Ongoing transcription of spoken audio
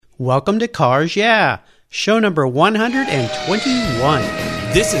Welcome to Cars Yeah, show number 121.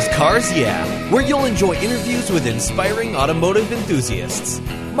 This is Cars Yeah, where you'll enjoy interviews with inspiring automotive enthusiasts.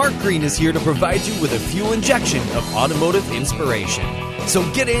 Mark Green is here to provide you with a fuel injection of automotive inspiration. So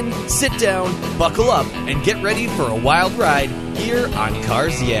get in, sit down, buckle up, and get ready for a wild ride here on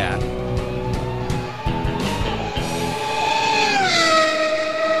Cars Yeah.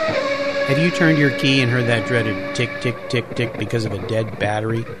 Have you turned your key and heard that dreaded tick, tick, tick, tick because of a dead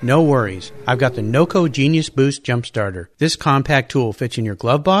battery? No worries. I've got the NOCO Genius Boost Jump Starter. This compact tool fits in your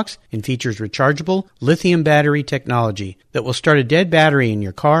glove box and features rechargeable lithium battery technology that will start a dead battery in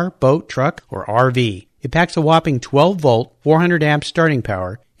your car, boat, truck, or RV. It packs a whopping 12-volt, 400 amp starting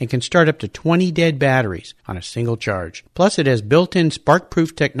power and can start up to 20 dead batteries on a single charge. Plus, it has built-in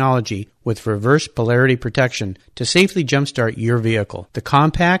spark-proof technology with reverse polarity protection to safely jumpstart your vehicle. The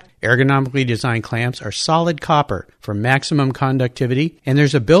compact, ergonomically designed clamps are solid copper for maximum conductivity, and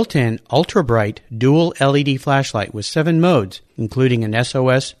there's a built-in ultra-bright dual LED flashlight with 7 modes, including an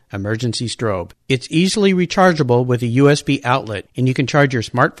SOS emergency strobe. It's easily rechargeable with a USB outlet, and you can charge your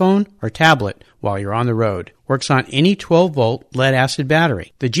smartphone or tablet while you're on the road. Works on any 12-volt lead-acid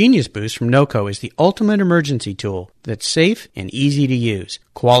battery. The Genius Boost from NOCO is the ultimate emergency tool that's safe and easy to use.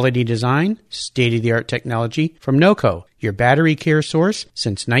 Quality design, state-of-the-art technology from NOCO, your battery care source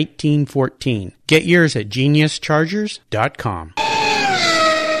since 1914. Get yours at geniuschargers.com.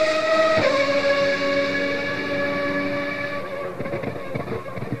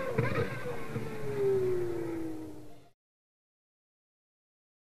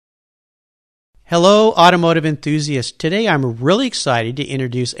 Hello, automotive enthusiasts. Today I'm really excited to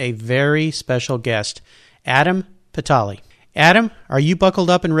introduce a very special guest, Adam Patali. Adam, are you buckled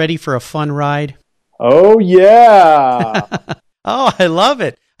up and ready for a fun ride? Oh, yeah. Oh, I love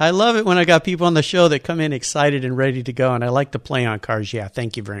it. I love it when I got people on the show that come in excited and ready to go, and I like to play on Cars. Yeah,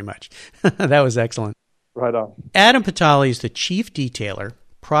 thank you very much. That was excellent. Right on. Adam Patali is the chief detailer,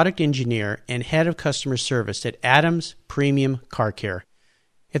 product engineer, and head of customer service at Adams Premium Car Care.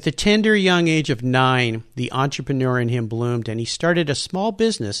 At the tender young age of 9, the entrepreneur in him bloomed, and he started a small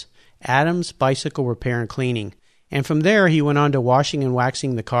business, Adams Bicycle Repair and Cleaning. And from there, he went on to washing and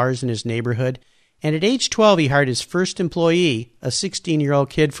waxing the cars in his neighborhood. And at age 12, he hired his first employee, a 16-year-old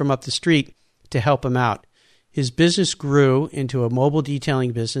kid from up the street, to help him out. His business grew into a mobile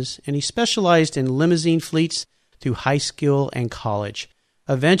detailing business, and he specialized in limousine fleets through high school and college.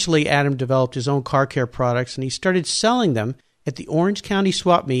 Eventually, Adam developed his own car care products, and he started selling them at the Orange County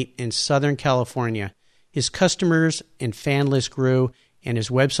Swap Meet in Southern California. His customers and fan list grew, and his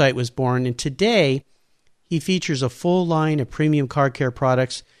website was born. And today, he features a full line of premium car care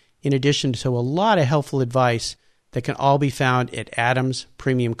products in addition to a lot of helpful advice that can all be found at Adams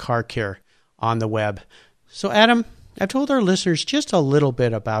Premium Car Care on the web. So, Adam, I've told our listeners just a little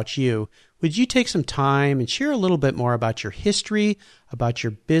bit about you. Would you take some time and share a little bit more about your history, about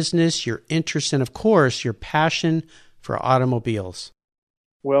your business, your interests, and, of course, your passion for automobiles?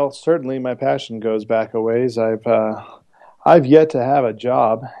 Well, certainly my passion goes back a ways. I've yet to have a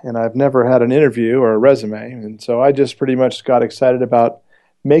job, and I've never had an interview or a resume, and so I just pretty much got excited about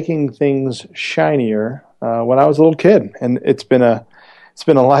making things shinier when I was a little kid, and it's been a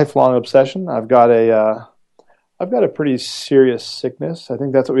lifelong obsession. I've got a pretty serious sickness. I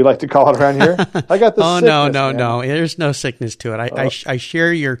think that's what we like to call it around here. I got the sickness. No. There's no sickness to it. I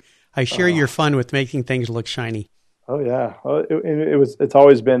share your fun with making things look shiny. Oh yeah, well, it's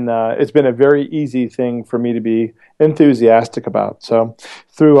always been it's been a very easy thing for me to be enthusiastic about. So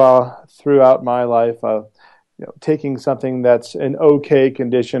throughout my life, taking something that's in okay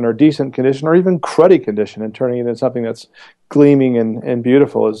condition or decent condition or even cruddy condition and turning it into something that's gleaming and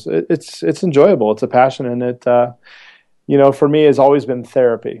beautiful it's enjoyable. It's a passion, and it for me has always been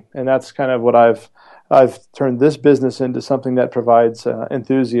therapy, and that's kind of what I've turned this business into, something that provides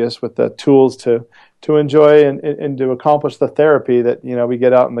enthusiasts with the tools to enjoy and to accomplish the therapy that we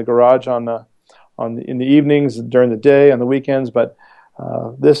get out in the garage in the evenings, during the day, on the weekends. But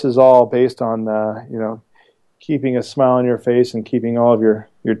this is all based on keeping a smile on your face and keeping all of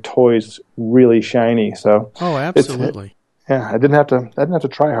your toys really shiny. So absolutely. I didn't have to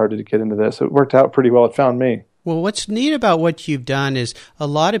try hard to get into this. It worked out pretty well. It found me. Well, what's neat about what you've done is a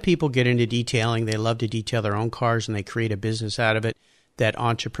lot of people get into detailing. They love to detail their own cars, and they create a business out of it. That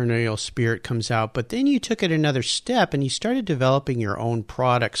entrepreneurial spirit comes out. But then you took it another step, and you started developing your own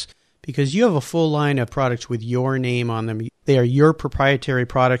products, because you have a full line of products with your name on them. They are your proprietary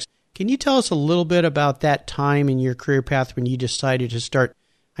products. Can you tell us a little bit about that time in your career path when you decided to start,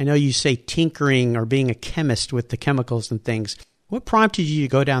 I know you say tinkering or being a chemist with the chemicals and things. What prompted you to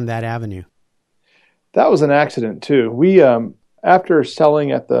go down that avenue? That was an accident too. We after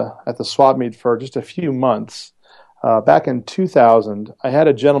selling at the swap meet for just a few months, back in 2000, I had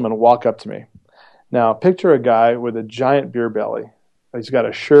a gentleman walk up to me. Now, picture a guy with a giant beer belly. He's got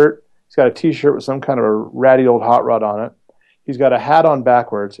a shirt. He's got a T-shirt with some kind of a ratty old hot rod on it. He's got a hat on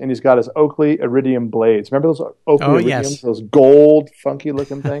backwards, and he's got his Oakley Iridium blades. Remember those Oakley Iridiums? Yes. Those gold,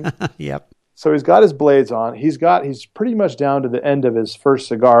 funky-looking things? Yep. So he's got his blades on. He's pretty much down to the end of his first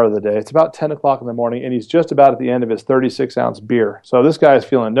cigar of the day. It's about 10 o'clock in the morning, and he's just about at the end of his 36-ounce beer. So this guy is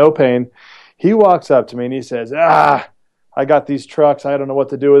feeling no pain. He walks up to me, and he says, I got these trucks. I don't know what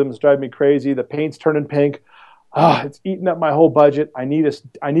to do with them. It's driving me crazy. The paint's turning pink. It's eating up my whole budget. I need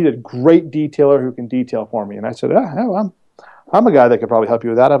a great detailer who can detail for me. And I said, I'm a guy that could probably help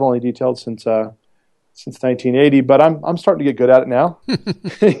you with that. I've only detailed since 1980, but I'm starting to get good at it now.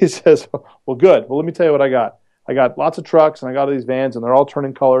 He says, well, good. Well, let me tell you what I got. I got lots of trucks, and I got all these vans, and they're all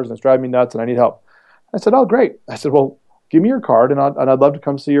turning colors, and it's driving me nuts, and I need help. I said, oh, great. I said, well, give me your card, and I'd love to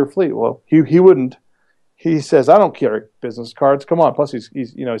come see your fleet. Well, he wouldn't. He says, I don't carry business cards. Come on. Plus, he's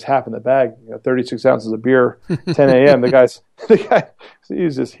half in the bag. 36 ounces of beer, 10 a.m. The guy,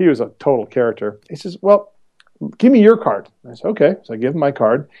 he was a total character. He says, well, give me your card. I said, okay. So I give him my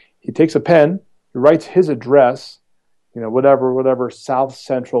card. He takes a pen. He writes his address, whatever, South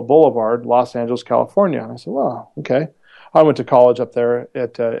Central Boulevard, Los Angeles, California. And I said, well, okay. I went to college up there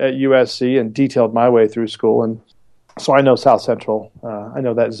at USC and detailed my way through school, and so I know South Central. I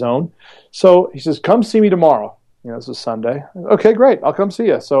know that zone. So he says, come see me tomorrow. This is Sunday. Okay, great. I'll come see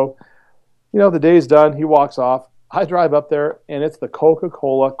you. So, the day's done. He walks off. I drive up there, and it's the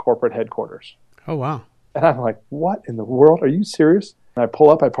Coca-Cola corporate headquarters. Oh, wow. And I'm like, what in the world? Are you serious? And I pull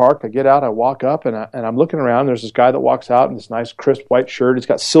up, I park, I get out, I walk up, and I'm looking around. There's this guy that walks out in this nice, crisp white shirt. He's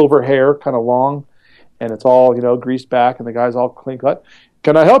got silver hair, kind of long, and it's all, greased back, and the guy's all clean cut.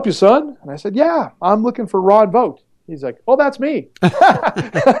 Can I help you, son? And I said, yeah, I'm looking for Ron Vogt. He's like, oh, that's me.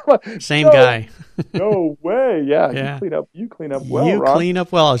 Same guy. No way. Yeah. You clean up well, Ron. Clean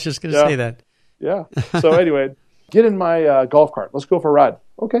up well. I was just going to say that. Yeah. So anyway, get in my golf cart. Let's go for a ride.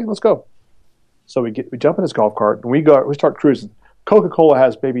 Okay, let's go. So we jump in his golf cart, and we start cruising. Coca-Cola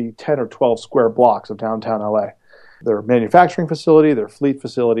has maybe 10 or 12 square blocks of downtown LA. Their manufacturing facility, their fleet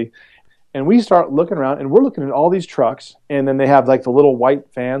facility. And we start looking around, and we're looking at all these trucks, and then they have like the little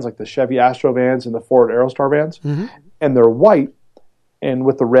white vans, like the Chevy Astro vans and the Ford Aerostar vans, and they're white and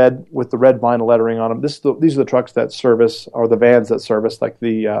with the red vinyl lettering on them. These are the trucks that service, or the vans that service, like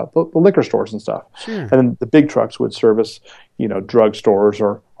the liquor stores and stuff. Sure. And then the big trucks would service, drug stores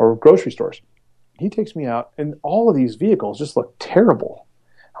or grocery stores. He takes me out, and all of these vehicles just look terrible.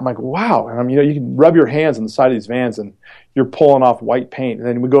 I'm like, wow. And you can rub your hands on the side of these vans, and you're pulling off white paint. And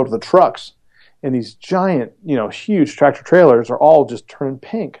then we go to the trucks, and these giant, huge tractor trailers are all just turned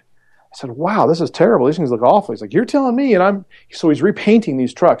pink. I said, wow, this is terrible. These things look awful. He's like, you're telling me. And so he's repainting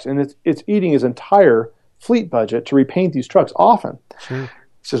these trucks, and it's eating his entire fleet budget to repaint these trucks often. Sure. He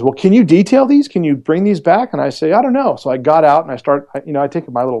says, well, can you detail these? Can you bring these back? And I say, I don't know. So I got out, and I take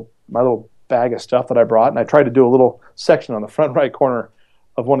my little bag of stuff that I brought, and I tried to do a little section on the front right corner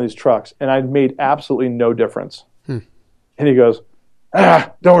of one of these trucks, and I made absolutely no difference. And he goes,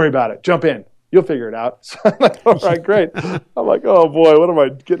 don't worry about it. Jump in. You'll figure it out. So I'm like, all right, great. I'm like, oh boy, what am I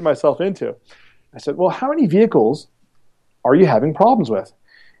getting myself into? I said, well, how many vehicles are you having problems with?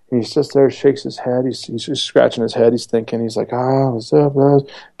 And he sits there, shakes his head. He's just scratching his head. He's thinking. He's like, what's up?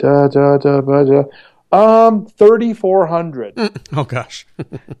 3,400. Oh gosh.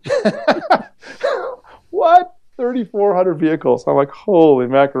 What? 3,400 vehicles. I'm like, holy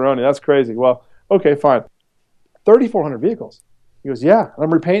macaroni, that's crazy. Well, okay, fine. 3,400 vehicles. He goes, yeah, and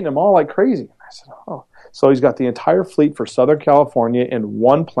I'm repainting them all like crazy. I said, oh. So he's got the entire fleet for Southern California in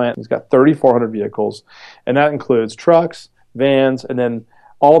one plant. He's got 3,400 vehicles, and that includes trucks, vans, and then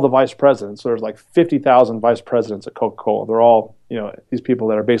all the vice presidents. So there's like 50,000 vice presidents at Coca-Cola. They're all, these people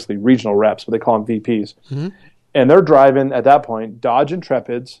that are basically regional reps, but they call them VPs. Mm-hmm. And they're driving, at that point, Dodge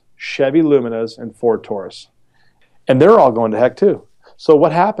Intrepids, Chevy Luminas, and Ford Taurus. And they're all going to heck too. So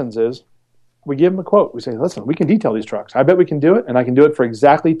what happens is we give him a quote. We say, listen, we can detail these trucks. I bet we can do it, and I can do it for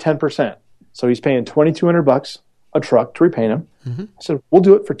exactly 10%. So he's paying $2,200 a truck to repaint them. Mm-hmm. I said, we'll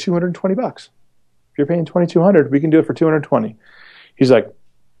do it for $220. If you're paying $2,200, we can do it for $220. He's like,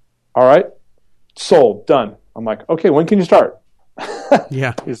 all right, sold, done. I'm like, okay, when can you start?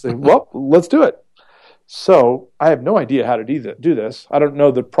 Yeah. He's like, well, let's do it. So I have no idea how to do this. I don't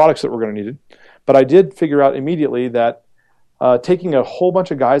know the products that we're going to need, but I did figure out immediately that taking a whole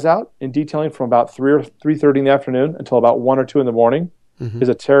bunch of guys out and detailing from about 3 or 3:30 in the afternoon until about 1 or 2 in the morning is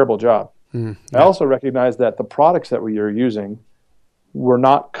a terrible job. Yeah. I also recognize that the products that we are using, we're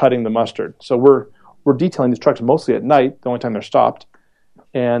not cutting the mustard. So we're detailing these trucks mostly at night, the only time they're stopped,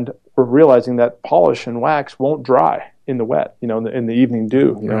 and we're realizing that polish and wax won't dry in the wet, in the evening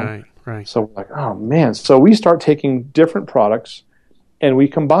dew. Right. So we're like, oh man. So we start taking different products and we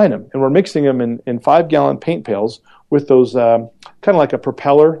combine them, and we're mixing them in 5-gallon paint pails with those kind of like a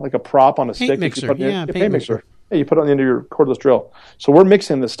propeller, like a prop on a Paint stick. mixer. Paint mixer. Yeah, you put it on the end of your cordless drill. So we're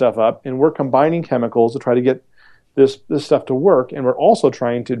mixing this stuff up, and we're combining chemicals to try to get this stuff to work, and we're also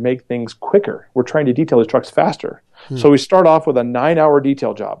trying to make things quicker. We're trying to detail these trucks faster. So we start off with a 9-hour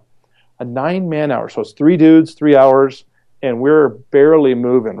detail job, a 9-man hour. So it's 3 dudes, 3 hours, and we're barely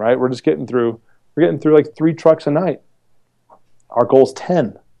moving, right? We're getting through like 3 trucks a night. Our goal's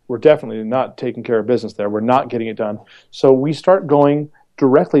 10. We're definitely not taking care of business there. We're not getting it done. So we start going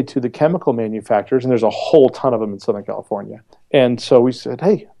directly to the chemical manufacturers, and there's a whole ton of them in Southern California. And so we said,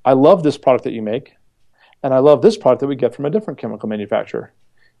 hey, I love this product that you make, and I love this product that we get from a different chemical manufacturer.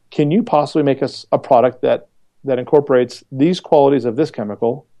 Can you possibly make us a product that incorporates these qualities of this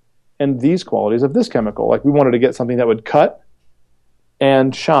chemical and these qualities of this chemical? Like, we wanted to get something that would cut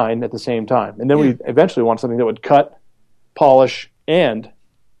and shine at the same time. And then we eventually want something that would cut, polish, and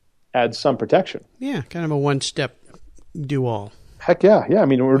add some protection. Yeah, kind of a one-step do-all. Heck yeah. I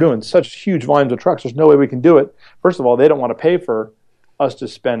mean, we're doing such huge volumes of trucks. There's no way we can do it. First of all, they don't want to pay for us to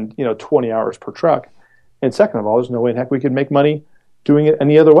spend 20 hours per truck. And second of all, there's no way in heck we could make money doing it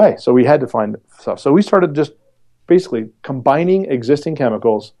any other way. So we had to find stuff. So we started just basically combining existing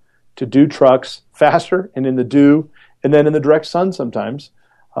chemicals to do trucks faster and in the dew, and then in the direct sun sometimes.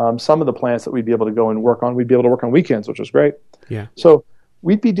 Some of the plants that we'd be able to go and work on, we'd be able to work on weekends, which was great. Yeah. So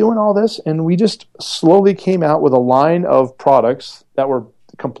we'd be doing all this, and we just slowly came out with a line of products that were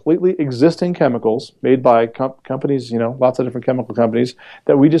completely existing chemicals made by companies, lots of different chemical companies,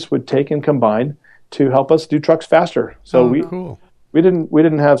 that we just would take and combine to help us do trucks faster. So cool. We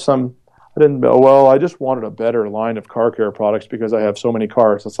didn't have some. I didn't. Well, I just wanted a better line of car care products because I have so many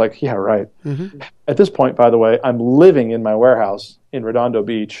cars. It's like, yeah, right. Mm-hmm. At this point, by the way, I'm living in my warehouse in Redondo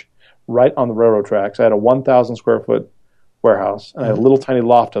Beach, right on the railroad tracks. I had a 1,000 square foot warehouse, and I had a little tiny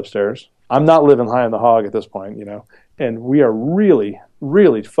loft upstairs. I'm not living high on the hog at this point, and we are really,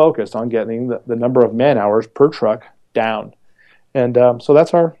 really focused on getting the number of man hours per truck down. And so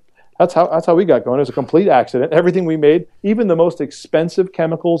that's how we got going. It was a complete accident. Everything we made, even the most expensive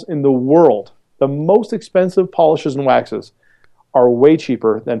chemicals in the world, the most expensive polishes and waxes, are way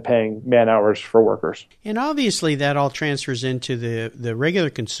cheaper than paying man hours for workers. And obviously that all transfers into the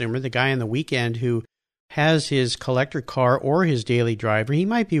regular consumer, the guy on the weekend who has his collector car or his daily driver. He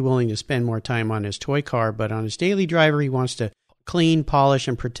might be willing to spend more time on his toy car, but on his daily driver, he wants to clean, polish,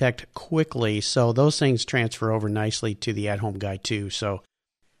 and protect quickly. So those things transfer over nicely to the at-home guy too. So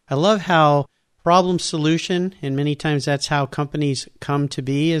I love how problem solution, and many times that's how companies come to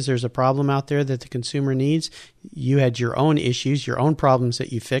be, is there's a problem out there that the consumer needs. You had your own issues, your own problems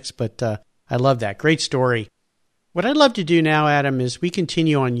that you fixed, but I love that. Great story. What I'd love to do now, Adam, is we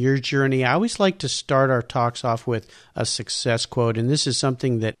continue on your journey. I always like to start our talks off with a success quote, and this is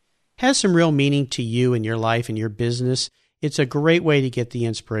something that has some real meaning to you in your life and your business. It's a great way to get the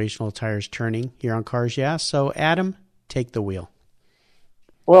inspirational tires turning here on Cars Yeah. So, Adam, take the wheel.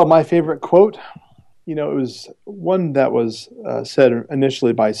 Well, my favorite quote, it was one that was said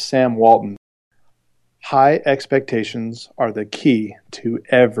initially by Sam Walton. High expectations are the key to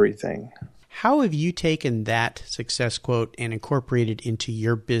everything. How have you taken that success quote and incorporated into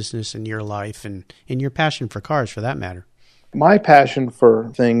your business and your life and your passion for cars, for that matter? My passion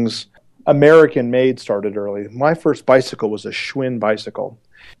for things American-made started early. My first bicycle was a Schwinn bicycle.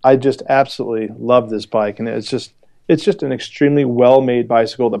 I just absolutely love this bike, and it's just an extremely well-made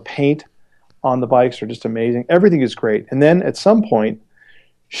bicycle. The paint on the bikes are just amazing. Everything is great. And then at some point,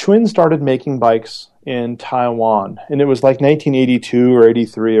 Schwinn started making bikes in Taiwan, and it was like 1982 or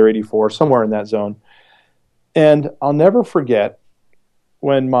 83 or 84, somewhere in that zone. And I'll never forget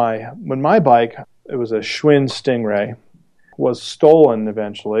when my bike, it was a Schwinn Stingray, was stolen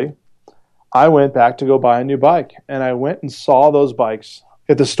eventually. I went back to go buy a new bike, and I went and saw those bikes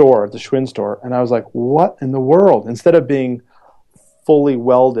at the store, at the Schwinn store, and I was like, what in the world? Instead of being fully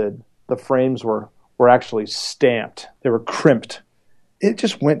welded, the frames were actually stamped. They were crimped. It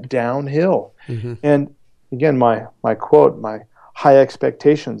just went downhill. Mm-hmm. And again, my quote, my high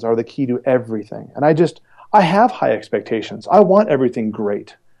expectations are the key to everything. And I have high expectations. I want everything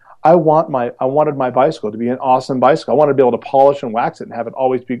great. I wanted my bicycle to be an awesome bicycle. I wanted to be able to polish and wax it and have it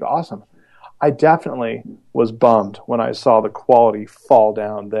always be awesome. I definitely was bummed when I saw the quality fall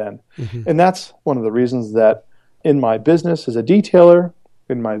down then. Mm-hmm. And that's one of the reasons that in my business as a detailer,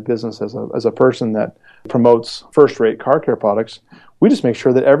 in my business as a person that promotes first-rate car care products, we just make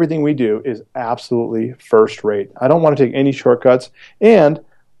sure that everything we do is absolutely first-rate. I don't want to take any shortcuts, and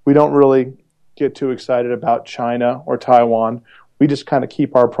we don't really get too excited about China or Taiwan. We just kind of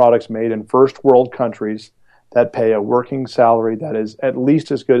keep our products made in first world countries that pay a working salary that is at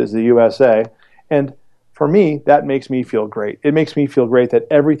least as good as the USA. And for me, that makes me feel great. It makes me feel great that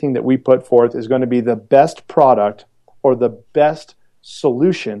everything that we put forth is going to be the best product or the best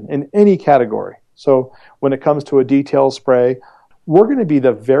solution in any category. So when it comes to a detail spray, we're going to be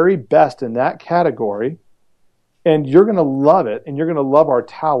the very best in that category, and you're going to love it, and you're going to love our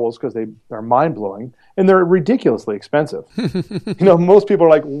towels because they're mind-blowing, and they're ridiculously expensive. Most people are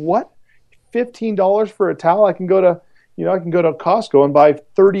like, what? $15 for a towel? I can go to Costco and buy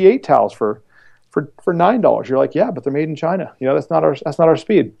 38 towels for $9. You're like, yeah, but they're made in China. That's not our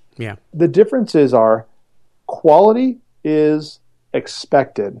speed. Yeah. The differences are quality is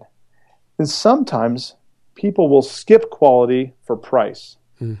expected. And sometimes people will skip quality for price.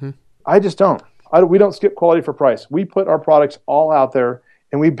 Mm-hmm. I just don't. We don't skip quality for price. We put our products all out there,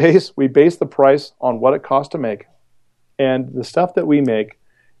 and we base the price on what it costs to make. And the stuff that we make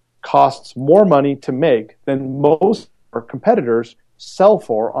costs more money to make than most of our competitors sell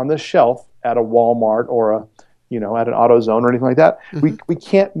for on the shelf at a Walmart or at an AutoZone or anything like that. Mm-hmm. We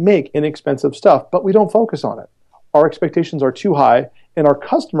can't make inexpensive stuff, but we don't focus on it. Our expectations are too high, and our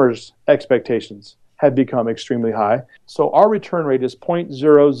customers' expectations have become extremely high. So our return rate is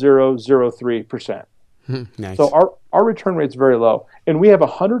 0.0003%. Nice. So our return rate is very low. And we have a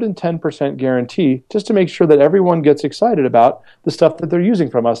 110% guarantee just to make sure that everyone gets excited about the stuff that they're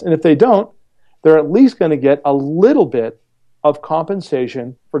using from us. And if they don't, they're at least going to get a little bit of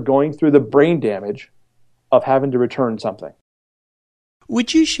compensation for going through the brain damage of having to return something.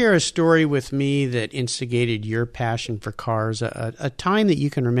 Would you share a story with me that instigated your passion for cars, a time that you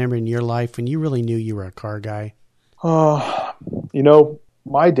can remember in your life when you really knew you were a car guy?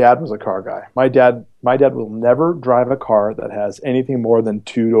 My dad was a car guy. My dad will never drive a car that has anything more than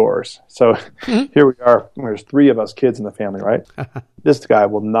two doors. So here we are. There's three of us kids in the family, right? This guy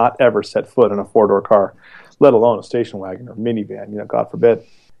will not ever set foot in a four-door car, let alone a station wagon or minivan, God forbid.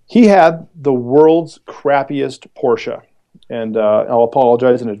 He had the world's crappiest Porsche. And I'll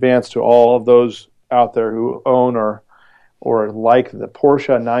apologize in advance to all of those out there who own or like the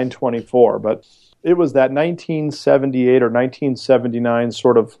Porsche 924. But it was that 1978 or 1979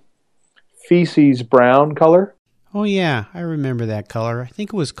 sort of feces brown color. Oh, yeah. I remember that color. I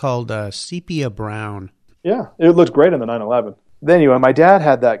think it was called sepia brown. Yeah. It looked great on the 911. Then anyway, my dad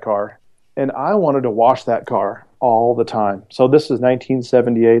had that car, and I wanted to wash that car all the time. So this is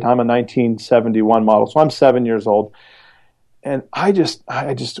 1978. I'm a 1971 model. So I'm 7 years old. And I just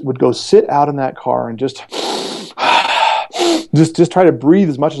would go sit out in that car and just try to breathe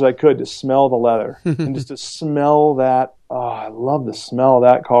as much as I could to smell the leather and just to smell that. Oh, I love the smell of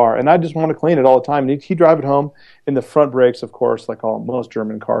that car. And I just want to clean it all the time. And he'd drive it home, and the front brakes, of course, like most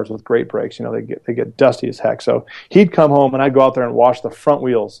German cars with great brakes, they get dusty as heck. So he'd come home, and I'd go out there and wash the front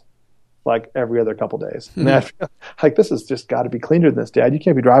wheels like every other couple days. And I feel like, this has just got to be cleaner than this, Dad. You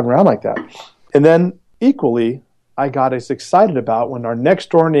can't be driving around like that. And then equally, I got as excited about when our next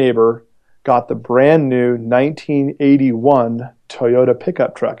door neighbor got the brand new 1981 Toyota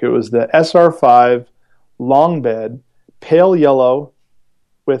pickup truck. It was the SR5 long bed, pale yellow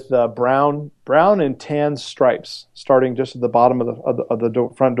with brown and tan stripes starting just at the bottom of the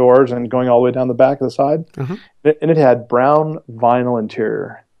front doors and going all the way down the back of the side. Uh-huh. And it had brown vinyl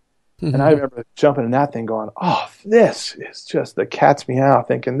interior. Mm-hmm. And I remember jumping in that thing going, oh, this is just the cat's meow,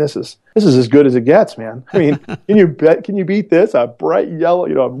 thinking this is as good as it gets, man. I mean, can you beat this? A bright yellow,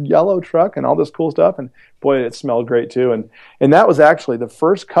 a yellow truck and all this cool stuff. And boy, it smelled great too. And that was actually the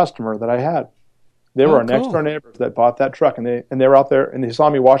first customer that I had. They were our next door neighbors that bought that truck, and they were out there, and they saw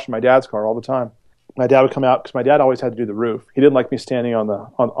me washing my dad's car all the time. My dad would come out because my dad always had to do the roof. He didn't like me standing on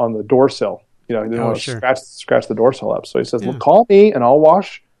the door sill. He didn't want to scratch the door sill up. So he says, well, call me and I'll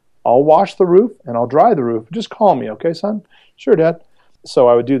wash the roof and I'll dry the roof. Just call me, okay, son? Sure, Dad. So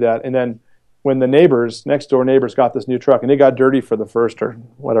I would do that. And then when the next door neighbors got this new truck and it got dirty for the first or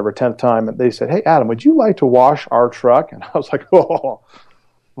whatever 10th time, and they said, hey, Adam, would you like to wash our truck? And I was like, oh,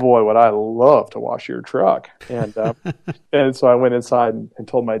 boy, would I love to wash your truck. And and so I went inside and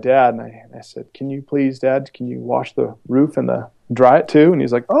told my dad, and I said, can you please, Dad, can you wash the roof and dry it too? And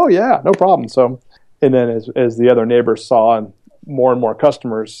he's like, oh, yeah, no problem. So, and then as the other neighbors saw and more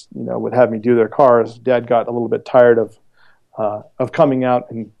customers, would have me do their cars, Dad got a little bit tired of coming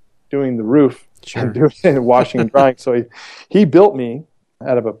out and doing the roof and washing and drying. So he built me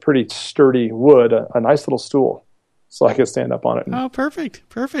out of a pretty sturdy wood a nice little stool. so I could stand up on it and Oh, perfect.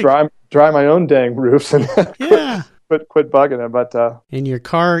 dry my own dang roofs and Yeah. quit bugging them. But And your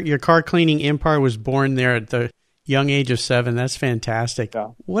car cleaning empire was born there at the young age of 7. That's fantastic.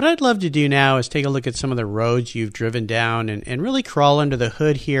 Yeah. What I'd love to do now is take a look at some of the roads you've driven down and really crawl under the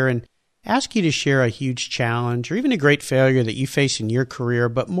hood here and ask you to share a huge challenge or even a great failure that you faced in your career.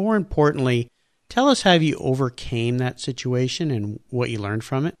 But more importantly, tell us how you overcame that situation and what you learned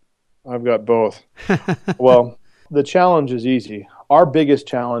from it. I've got both. Well, the challenge is easy. Our biggest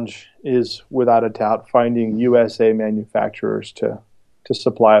challenge is, without a doubt, finding USA manufacturers to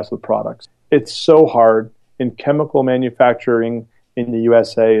supply us with products. It's so hard. In chemical manufacturing in the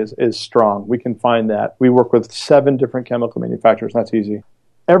USA is strong. We can find that. We work with 7 different chemical manufacturers. That's easy.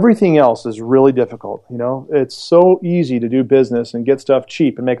 Everything else is really difficult. It's so easy to do business and get stuff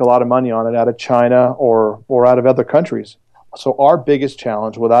cheap and make a lot of money on it out of China or out of other countries. So our biggest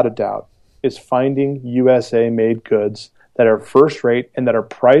challenge, without a doubt, is finding USA-made goods that are first rate and that are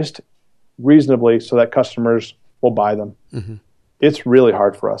priced reasonably so that customers will buy them. Mm-hmm. It's really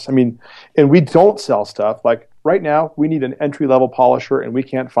hard for us. And we don't sell stuff. Like right now, we need an entry-level polisher, and we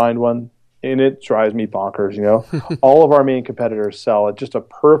can't find one, and it drives me bonkers, All of our main competitors sell just a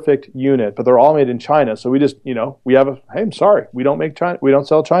perfect unit, but they're all made in China. So we just, hey, I'm sorry, we don't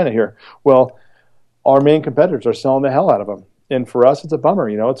sell China here. Well, our main competitors are selling the hell out of them. And for us, it's a bummer,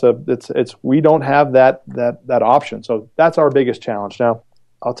 we don't have that option. So that's our biggest challenge. Now,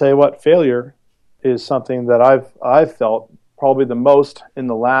 I'll tell you what, failure is something that I've felt probably the most in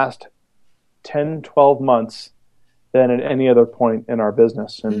the last 10, 12 months than at any other point in our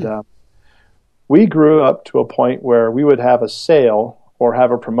business. And we grew up to a point where we would have a sale or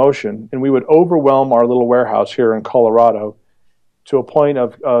have a promotion, and we would overwhelm our little warehouse here in Colorado to a point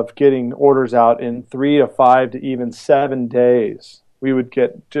of getting orders out in 3 to 5 to even 7 days. We would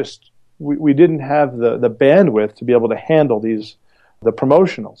get we didn't have the bandwidth to be able to handle the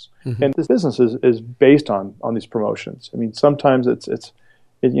promotionals. Mm-hmm. And this business is based on these promotions. Sometimes it's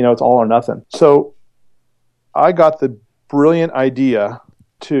all or nothing. So I got the brilliant idea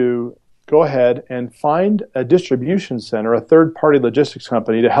to go ahead and find a distribution center, a third-party logistics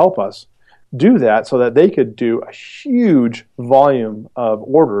company, to help us do that so that they could do a huge volume of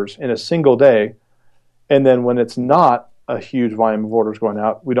orders in a single day. And then when it's not a huge volume of orders going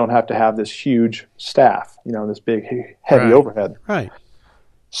out, we don't have to have this huge staff, this big, heavy overhead. Right.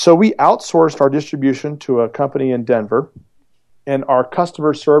 So we outsourced our distribution to a company in Denver, and our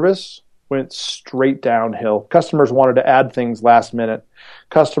customer service went straight downhill. Customers wanted to add things last minute.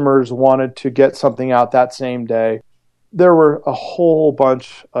 Customers wanted to get something out that same day. There were a whole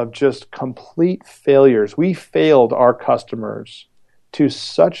bunch of just complete failures. We failed our customers to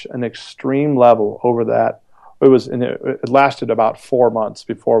such an extreme level over that. It lasted about 4 months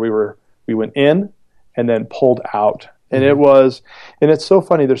before we went in and then pulled out. And it's so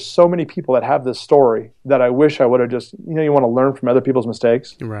funny. There's so many people that have this story that I wish I would have just, you want to learn from other people's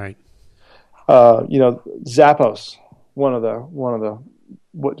mistakes. Right. Zappos, one of the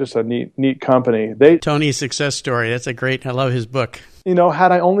just a neat company. Tony's success story. That's I love his book.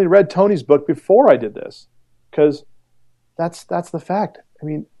 Had I only read Tony's book before I did this, because that's the fact.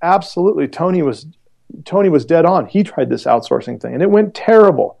 Absolutely, Tony was dead on. He tried this outsourcing thing, and it went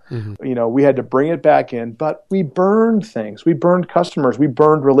terrible. Mm-hmm. We had to bring it back in, but we burned things. We burned customers. We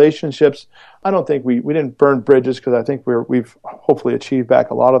burned relationships. I don't think we didn't burn bridges, because I think we've hopefully achieved back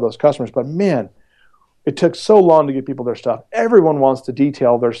a lot of those customers. But man, it took so long to get people their stuff. Everyone wants to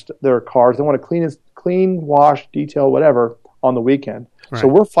detail their cars. They want to clean, wash, detail, whatever on the weekend. Right. So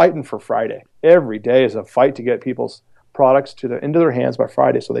we're fighting for Friday. Every day is a fight to get people's products into their hands by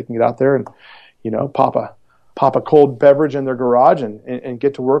Friday so they can get out there and pop a cold beverage in their garage and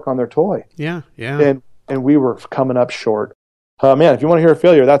get to work on their toy. Yeah. And we were coming up short. Man, if you want to hear a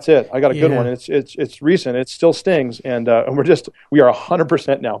failure, that's it. I got a good one. It's recent. It still stings, and we are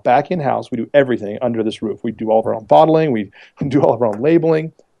 100% now back in house. We do everything under this roof. We do all of our own bottling. We do all of our own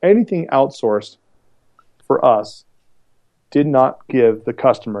labeling. Anything outsourced for us did not give the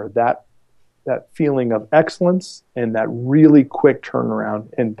customer that feeling of excellence and that really quick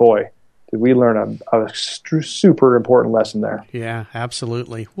turnaround. And boy, did we learn a super important lesson there. Yeah,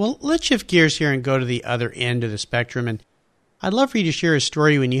 absolutely. Well, let's shift gears here and go to the other end of the spectrum. And I'd love for you to share a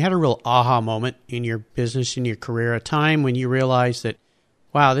story when you had a real aha moment in your business, in your career, a time when you realized that,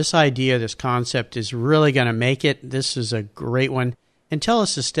 wow, this idea, this concept is really going to make it. This is a great one. And tell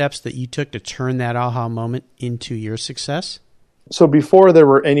us the steps that you took to turn that aha moment into your success. So before there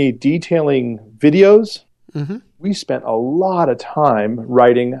were any detailing videos, mm-hmm. we spent a lot of time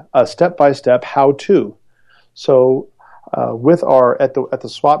writing a step-by-step how-to. So with at the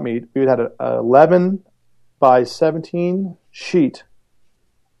swap meet, we had 11 by 17 sheet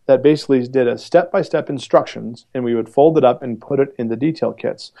that basically did a step-by-step instructions, and we would fold it up and put it in the detail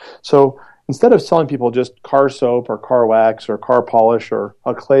kits. So instead of selling people just car soap or car wax or car polish or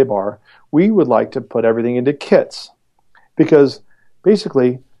a clay bar, we would like to put everything into kits, because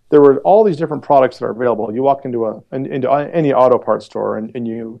basically there were all these different products that are available. You walk into any auto parts store and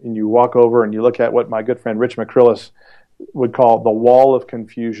you walk over and you look at what my good friend Rich McCrillis would call the wall of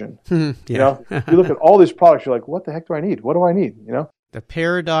confusion. Yeah. You know, you look at all these products, you're like, what the heck do I need? What do I need? You know? The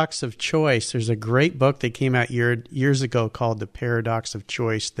Paradox of Choice. There's a great book that came out years ago called The Paradox of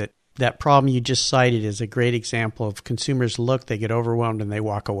Choice. That problem you just cited is a great example of consumers look, they get overwhelmed, and they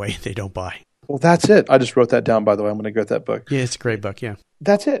walk away. They don't buy. Well, that's it. I just wrote that down, by the way. I'm going to get that book. Yeah, it's a great book, yeah.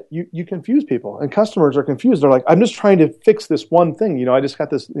 That's it. You confuse people, and customers are confused. They're like, I'm just trying to fix this one thing. You know, I just got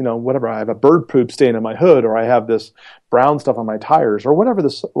this, you know, whatever. I have a bird poop stain on my hood, or I have this brown stuff on my tires, or whatever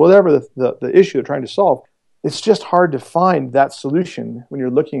the issue they're trying to solve. It's just hard to find that solution when you're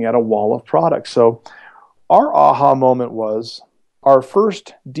looking at a wall of products. So our aha moment was our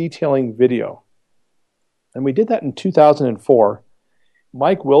first detailing video. And we did that in 2004.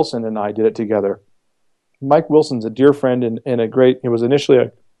 Mike Wilson and I did it together. Mike Wilson's a dear friend and he was initially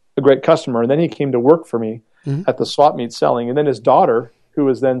a great customer, and then he came to work for me at the swap meet selling. And then his daughter, who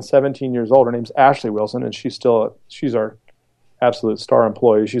was then 17 years old, her name's Ashley Wilson, and she's our absolute star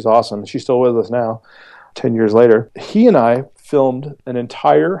employee. She's awesome. She's still with us now, 10 years later. He and I filmed an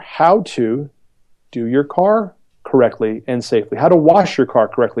entire how to do your car correctly and safely, how to wash your car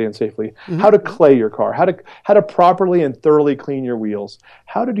correctly and safely, how to clay your car, how to properly and thoroughly clean your wheels,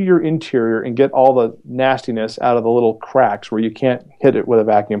 how to do your interior and get all the nastiness out of the little cracks where you can't hit it with a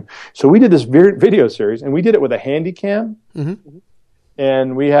vacuum. So we did this video series, and we did it with a handy cam,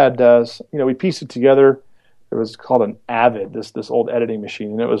 and we had we pieced it together. It was called an Avid, this old editing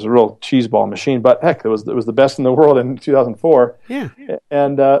machine, and it was a real cheeseball machine. But heck, it was the best in the world in 2004. Yeah.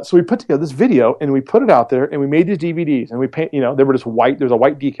 And so we put together this video, and we put it out there, and we made these DVDs, and we paint. They were just white. There's a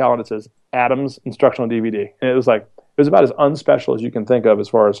white decal, and it says Adams Instructional DVD, and it was about as unspecial as you can think of as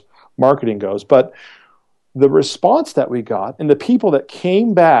far as marketing goes. But the response that we got, and the people that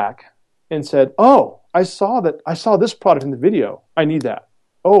came back and said, "Oh, I saw this product in the video. I need that."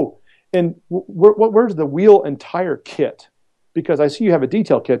 Oh. And where's the wheel and tire kit? Because I see you have a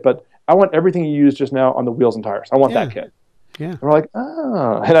detail kit, but I want everything you used just now on the wheels and tires. I want that kit. Yeah. And we're like,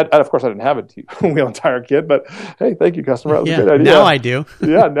 And of course, I didn't have a wheel and tire kit, but hey, thank you, customer. That was a good idea. Now I do.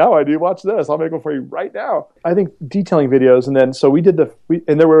 Yeah, now I do. Watch this. I'll make one for you right now. I think detailing videos, and then so we did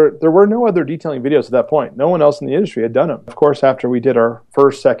and there were no other detailing videos at that point. No one else in the industry had done them. Of course, after we did our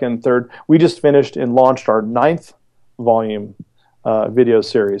first, second, third, we just finished and launched our 9th volume video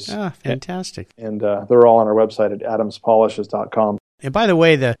series. Ah, fantastic. And they're all on our website at adamspolishes.com. And by the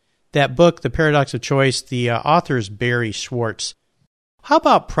way, that book, The Paradox of Choice, the author is Barry Schwartz. How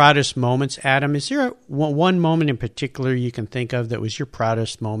about proudest moments, Adam? Is there one moment in particular you can think of that was your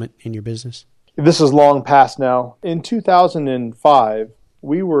proudest moment in your business? This is long past now. In 2005,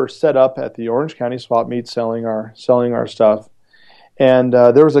 we were set up at the Orange County Swap Meet selling our stuff. And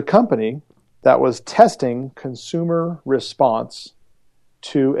there was a company that was testing consumer response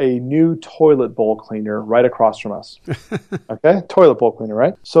to a new toilet bowl cleaner right across from us. Okay? Toilet bowl cleaner,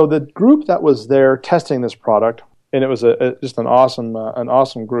 right? So the group that was there testing this product, and it was just an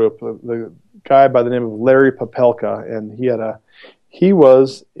awesome group. The guy by the name of Larry Popelka, and he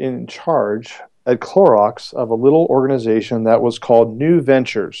was in charge at Clorox of a little organization that was called New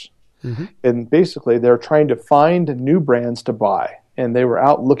Ventures. And basically they're trying to find new brands to buy. And they were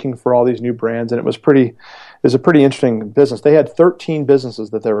out looking for all these new brands, and it was a pretty interesting business. They had 13 businesses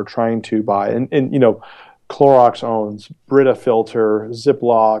that they were trying to buy, and Clorox owns Brita Filter,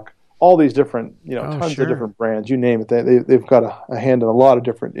 Ziploc, all these different tons of different brands. You name it, they've got a hand in a lot of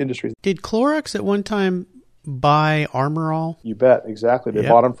different industries. Did Clorox at one time buy Armor All? You bet, exactly. They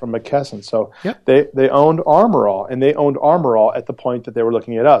bought them from McKesson. So Yep. they owned Armor All, and they owned Armor All at the point that they were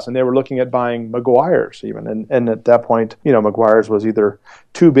looking at us, and they were looking at buying Meguiar's even. And at that point, Meguiar's was either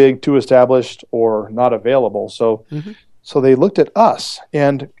too big, too established, or not available. So so they looked at us,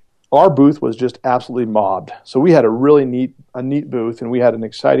 and our booth was just absolutely mobbed. So we had a really neat booth, and we had an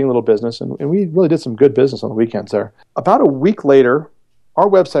exciting little business, and we really did some good business on the weekends there. About a week later, our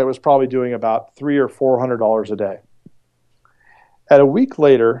website was probably doing about $300 or $400 a day. At a week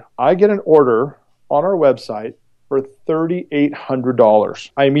later, I get an order on our website for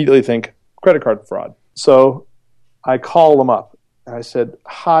 $3,800. I immediately think credit card fraud. So I call them up and I said,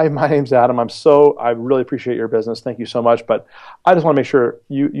 "Hi, my name's Adam. I really appreciate your business. Thank you so much. But I just want to make sure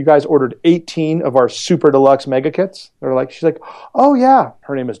you guys ordered 18 of our super deluxe mega kits." She's like, "Oh yeah."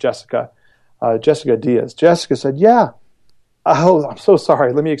 Her name is Jessica. Jessica Diaz. Jessica said, yeah. Oh, I'm so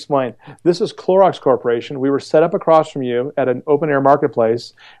sorry. Let me explain. This is Clorox Corporation. We were set up across from you at an open air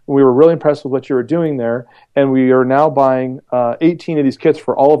marketplace. We were really impressed with what you were doing there, and we are now buying 18 of these kits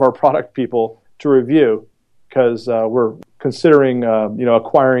for all of our product people to review because we're considering,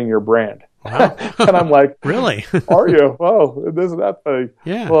 acquiring your brand. Wow. And I'm like, really? Are you? Oh, this is that funny.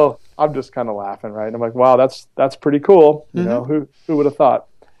 Yeah. Well, I'm just kind of laughing, right? And I'm like, wow, that's pretty cool. You know, who would have thought?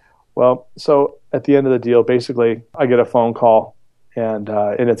 Well, so at the end of the deal, basically, I get a phone call, and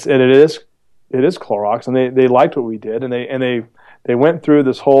it is Clorox, and they liked what we did, and they went through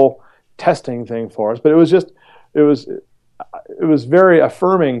this whole testing thing for us. But it was very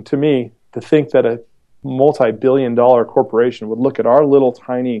affirming to me to think that a multi-billion-dollar corporation would look at our little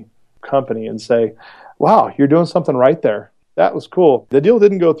tiny company and say, "Wow, you're doing something right there." That was cool. The deal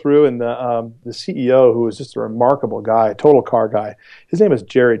didn't go through, and the CEO, who was just a remarkable guy, total car guy, his name is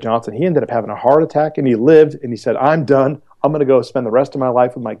Jerry Johnson. He ended up having a heart attack, and he lived, and he said, I'm done. I'm going to go spend the rest of my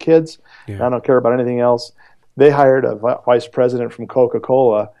life with my kids. Yeah. I don't care about anything else. They hired a vice president from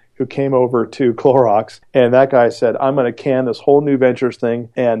Coca-Cola who came over to Clorox, and that guy said, I'm going to can this whole new ventures thing,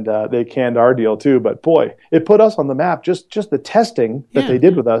 and they canned our deal too. But boy, it put us on the map. Just the testing that they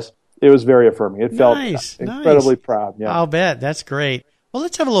did with us. It was very affirming. It felt incredibly proud. Yeah. I'll bet. That's great. Well,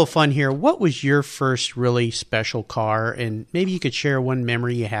 let's have a little fun here. What was your first really special car? And maybe you could share one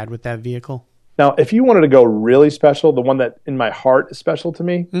memory you had with that vehicle. Now, if you wanted to go really special, the one that in my heart is special to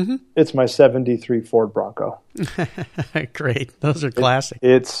me, it's my 73 Ford Bronco. Great. Those are classic.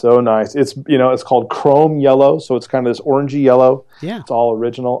 It's so nice. It's called chrome yellow, so it's kind of this orangey yellow. Yeah. It's all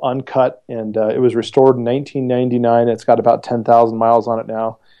original, uncut, and it was restored in 1999. It's got about 10,000 miles on it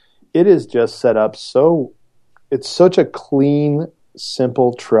now. It is just set up it's such a clean,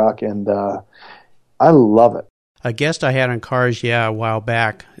 simple truck, and I love it. A guest I had on Cars a while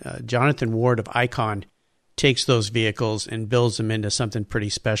back, Jonathan Ward of Icon, takes those vehicles and builds them into something pretty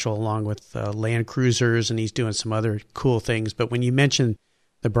special along with Land Cruisers, and he's doing some other cool things. But when you mentioned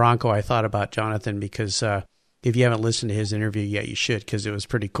the Bronco, I thought about Jonathan because if you haven't listened to his interview yet, you should, because it was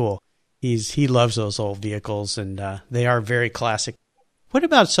pretty cool. He loves those old vehicles, and they are very classic. What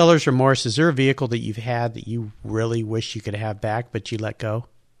about seller's remorse? Is there a vehicle that you've had that you really wish you could have back, but you let go?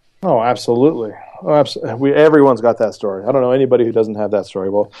 Oh, absolutely. Everyone's got that story. I don't know anybody who doesn't have that story.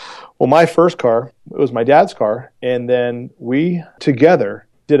 Well, my first car, it was my dad's car, and then we together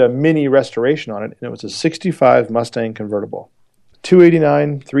did a mini restoration on it, and it was a 65 Mustang convertible.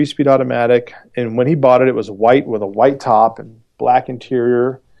 289, 3-speed automatic, and when he bought it, it was white with a white top and black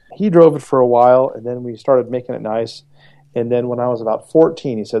interior. He drove it for a while, and then we started making it nice. And then when I was about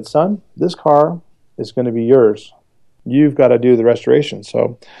 14, he said, son, this car is going to be yours. You've got to do the restoration.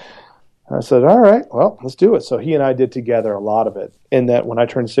 So I said, all right, well, let's do it. So he and I did together a lot of it. And that when I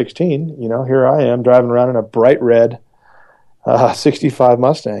turned 16, here I am driving around in a bright red 65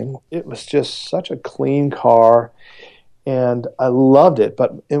 Mustang. It was just such a clean car, and I loved it.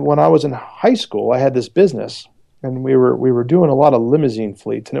 But when I was in high school, I had this business. And we were doing a lot of limousine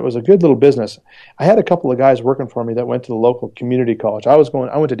fleets, and it was a good little business. I had a couple of guys working for me that went to the local community college. I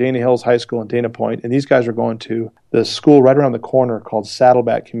went to Dana Hills High School in Dana Point, and these guys were going to the school right around the corner called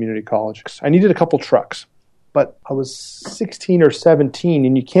Saddleback Community College. I needed a couple trucks, but I was 16 or 17,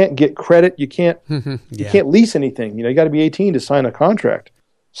 and you can't get credit. You can't you can't lease anything. You got to be 18 to sign a contract.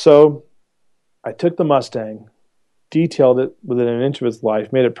 So I took the Mustang, detailed it within an inch of its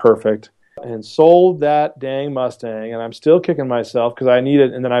life, made it perfect, and sold that dang Mustang, and I'm still kicking myself because I need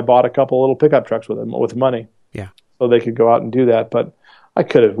it. And then I bought a couple little pickup trucks with money, so they could go out and do that. But I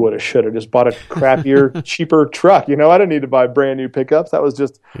could have, would have, should have just bought a crappier, cheaper truck. I didn't need to buy brand new pickups. That was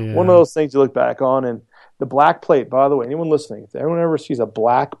just one of those things you look back on. And the black plate, by the way, anyone listening, if anyone ever sees a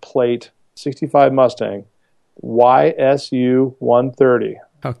black plate 65 Mustang, YSU 130.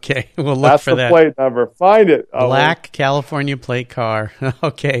 Okay, we'll look That's for that. That's the plate number. Find it. Black California plate car.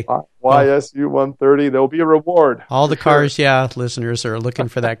 Okay. YSU 130. There will be a reward. All the Cars listeners are looking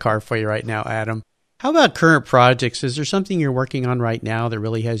for that car for you right now, Adam. How about current projects? Is there something you're working on right now that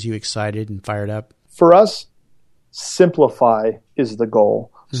really has you excited and fired up? For us, simplify is the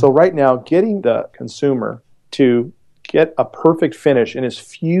goal. So right now, getting the consumer to get a perfect finish in as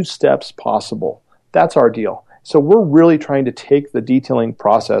few steps possible, that's our deal. So we're really trying to take the detailing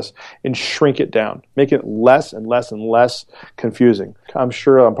process and shrink it down, make it less and less and less confusing. I'm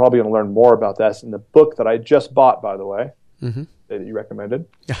sure I'm probably going to learn more about that in the book that I just bought, by the way, that you recommended.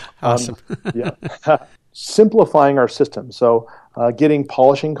 Awesome. Simplifying our system. So getting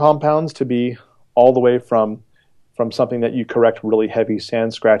polishing compounds to be all the way from something that you correct really heavy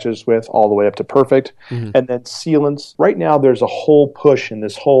sand scratches with all the way up to perfect. And then sealants. Right now there's a whole push in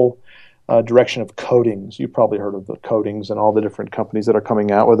this whole direction of coatings. You've probably heard of the coatings and all the different companies that are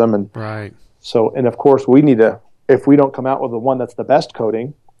coming out with them. And Right. so, and of course, we need to, if we don't come out with the one that's the best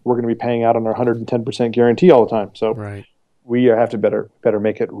coating, we're going to be paying out on our 110% guarantee all the time. So Right. we have to better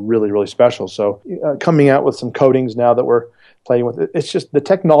make it really, really special. So coming out with some coatings now that we're playing with, it's just the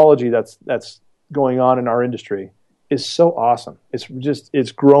technology that's going on in our industry is so awesome.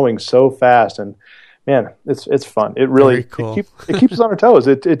 It's growing so fast, and man, it's fun. It really Very cool. it keeps us on our toes.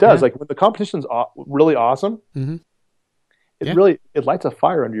 It does. Yeah. Like when the competition's really awesome, Mm-hmm. it lights a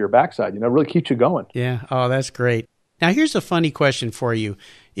fire under your backside. Really keeps you going. Yeah. Oh, that's great. Now, here's a funny question for you.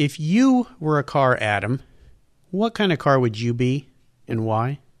 If you were a car, Adam, what kind of car would you be and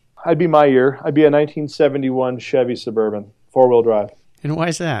why? I'd be my year. I'd be a 1971 Chevy Suburban, 4-wheel drive. And why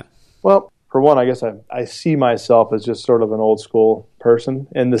is that? Well, for one, I guess I see myself as just sort of an old school person.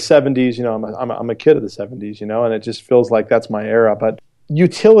 In the 70s, I'm a kid of the 70s, and it just feels like that's my era. But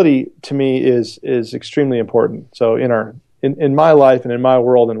utility to me is extremely important. So in my life and in my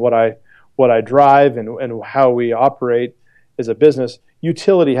world and what I drive and how we operate as a business,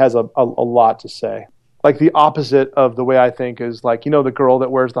 utility has a lot to say. Like the opposite of the way I think is like, the girl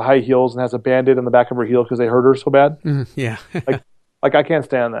that wears the high heels and has a Band-Aid on the back of her heel because they hurt her so bad. Yeah. Like I can't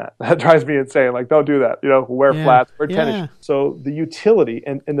stand that. That drives me insane. Like, don't do that. Wear flats, wear tennis. Yeah. So the utility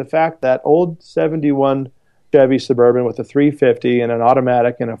and the fact that old 71 Chevy Suburban with a 350 and an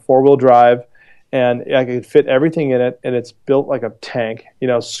automatic and a 4-wheel drive, and I could fit everything in it, and it's built like a tank,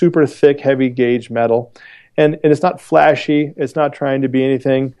 super thick, heavy gauge metal. And it's not flashy. It's not trying to be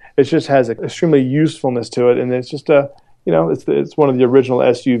anything. It just has extremely usefulness to it. And it's just it's one of the original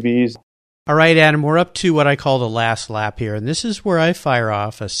SUVs. All right, Adam, we're up to what I call the last lap here. And this is where I fire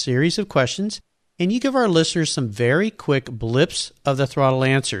off a series of questions, and you give our listeners some very quick blips of the throttle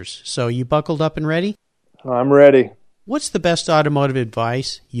answers. So you buckled up and ready? I'm ready. What's the best automotive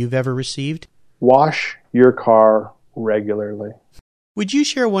advice you've ever received? Wash your car regularly. Would you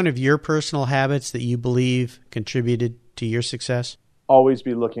share one of your personal habits that you believe contributed to your success? Always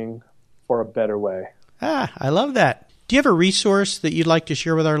be looking for a better way. I love that. Do you have a resource that you'd like to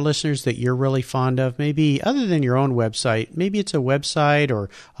share with our listeners that you're really fond of? Maybe other than your own website, maybe it's a website or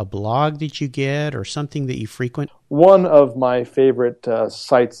a blog that you get or something that you frequent? One of my favorite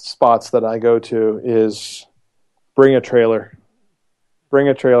spots that I go to is Bring a Trailer.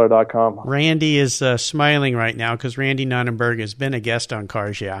 BringATrailer.com. Randy is smiling right now because Randy Nonnenberg has been a guest on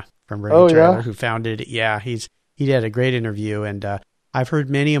Cars Yeah from Bring a Trailer, yeah? who founded it. Yeah, he had a great interview, and I've heard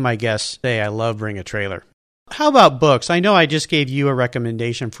many of my guests say I love Bring a Trailer. How about books? I know I just gave you a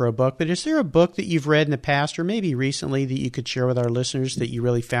recommendation for a book, but is there a book that you've read in the past or maybe recently that you could share with our listeners that you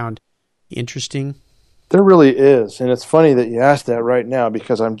really found interesting? There really is, and it's funny that you asked that right now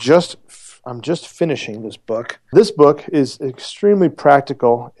because I'm just finishing this book. This book is extremely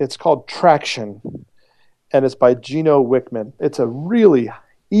practical. It's called Traction, and it's by Gino Wickman. It's a really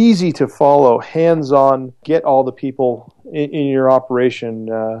easy to follow, hands-on, get all the people in your operation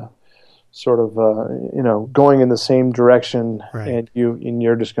going in the same direction, right. and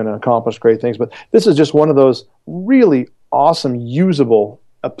you're just going to accomplish great things. But this is just one of those really awesome, usable,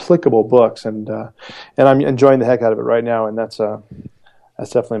 applicable books, and I'm enjoying the heck out of it right now, and that's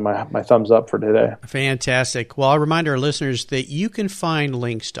definitely my thumbs up for today. Fantastic. Well, I'll remind our listeners that you can find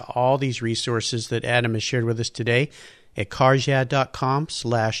links to all these resources that Adam has shared with us today at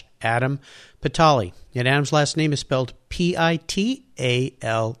carsyeah.com/Adam Pitale. And Adam's last name is spelled Pitale.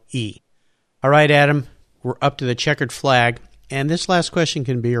 All right, Adam, we're up to the checkered flag, and this last question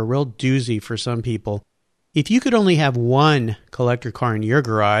can be a real doozy for some people. If you could only have one collector car in your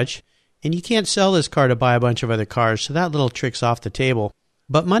garage, and you can't sell this car to buy a bunch of other cars, so that little trick's off the table,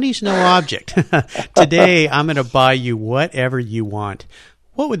 but money's no object. Today, I'm going to buy you whatever you want.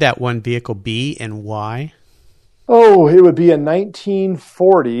 What would that one vehicle be and why? Oh, it would be a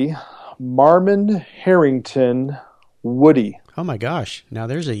 1940 Marmon Harrington Woody. Oh my gosh, now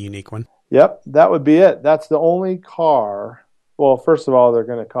there's a unique one. Yep, that would be it. That's the only car. Well, first of all, they're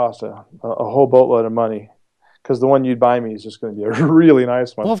going to cost a whole boatload of money because the one you'd buy me is just going to be a really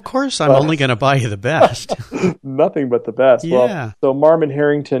nice one. Well, of course, I'm only going to buy you the best. Nothing but the best. Yeah. Well, so Marmon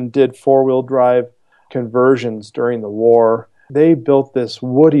Harrington did 4-wheel drive conversions during the war. They built this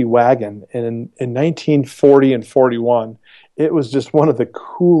Woody wagon in 1940 and 41. It was just one of the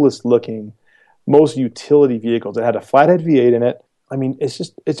coolest looking, most utility vehicles. It had a flathead V8 in it. I mean, it's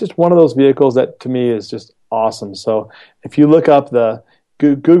just one of those vehicles that to me is just awesome. So if you look up the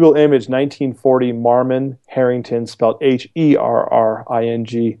Google image 1940 Marmon Harrington, spelled Herring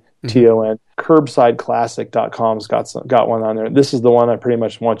TON. CurbsideClassic.com's got one on there. This is the one I pretty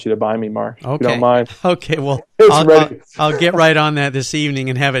much want you to buy me, Mark. If you don't mind. Okay, well, I'll get right on that this evening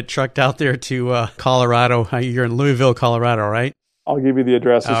and have it trucked out there to Colorado. You're in Louisville, Colorado, right? I'll give you the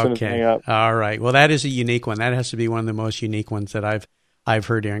address as soon as we hang up. All right. Well, that is a unique one. That has to be one of the most unique ones that I've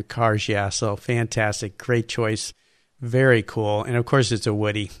heard here in Cars Yeah. So fantastic. Great choice. Very cool. And of course, it's a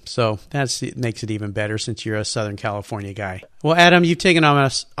Woody. So it makes it even better since you're a Southern California guy. Well, Adam, you've taken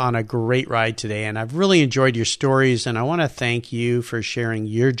us on a great ride today, and I've really enjoyed your stories. And I want to thank you for sharing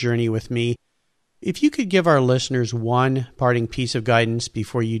your journey with me. If you could give our listeners one parting piece of guidance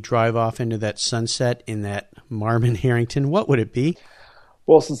before you drive off into that sunset in that Marmon Harrington, what would it be?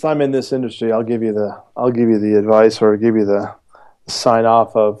 Well, since I'm in this industry, I'll give you the advice, or give you the sign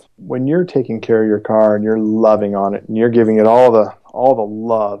off of, when you're taking care of your car and you're loving on it and you're giving it all the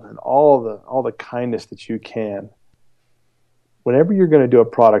love and all the kindness that you can. Whenever you're going to do a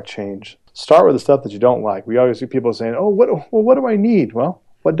product change, start with the stuff that you don't like. We always see people saying, "Oh, what do I need?" Well,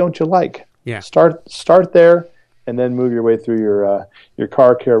 what don't you like? Yeah. Start there, and then move your way through your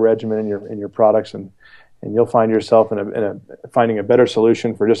car care regimen and your products, and you'll find yourself finding a better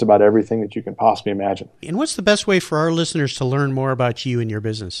solution for just about everything that you can possibly imagine. And what's the best way for our listeners to learn more about you and your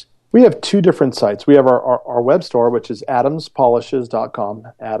business? We have two different sites. We have our web store, which is adamspolishes.com,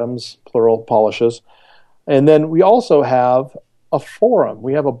 Adams, plural, polishes. And then we also have a forum.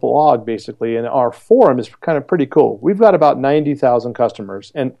 We have a blog, basically, and our forum is kind of pretty cool. We've got about 90,000 customers,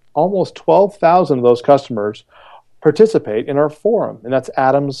 and almost 12,000 of those customers participate in our forum, and that's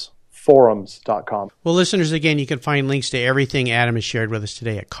adamsforums.com. Well, listeners, again, you can find links to everything Adam has shared with us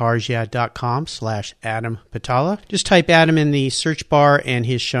today at carsyeah.com/Adam Patala. Just type Adam in the search bar and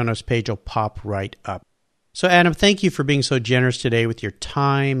his show notes page will pop right up. So, Adam, thank you for being so generous today with your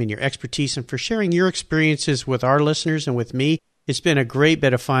time and your expertise and for sharing your experiences with our listeners and with me. It's been a great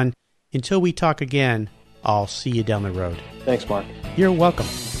bit of fun. Until we talk again, I'll see you down the road. Thanks, Mark. You're welcome.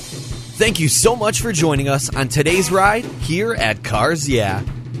 Thank you so much for joining us on today's ride here at Cars Yeah.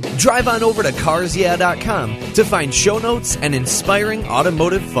 Drive on over to carsyeah.com to find show notes and inspiring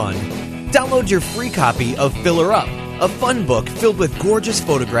automotive fun. Download your free copy of Filler Up, a fun book filled with gorgeous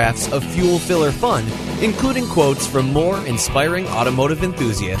photographs of fuel filler fun, including quotes from more inspiring automotive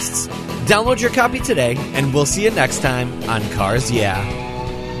enthusiasts. Download your copy today, and we'll see you next time on Cars Yeah.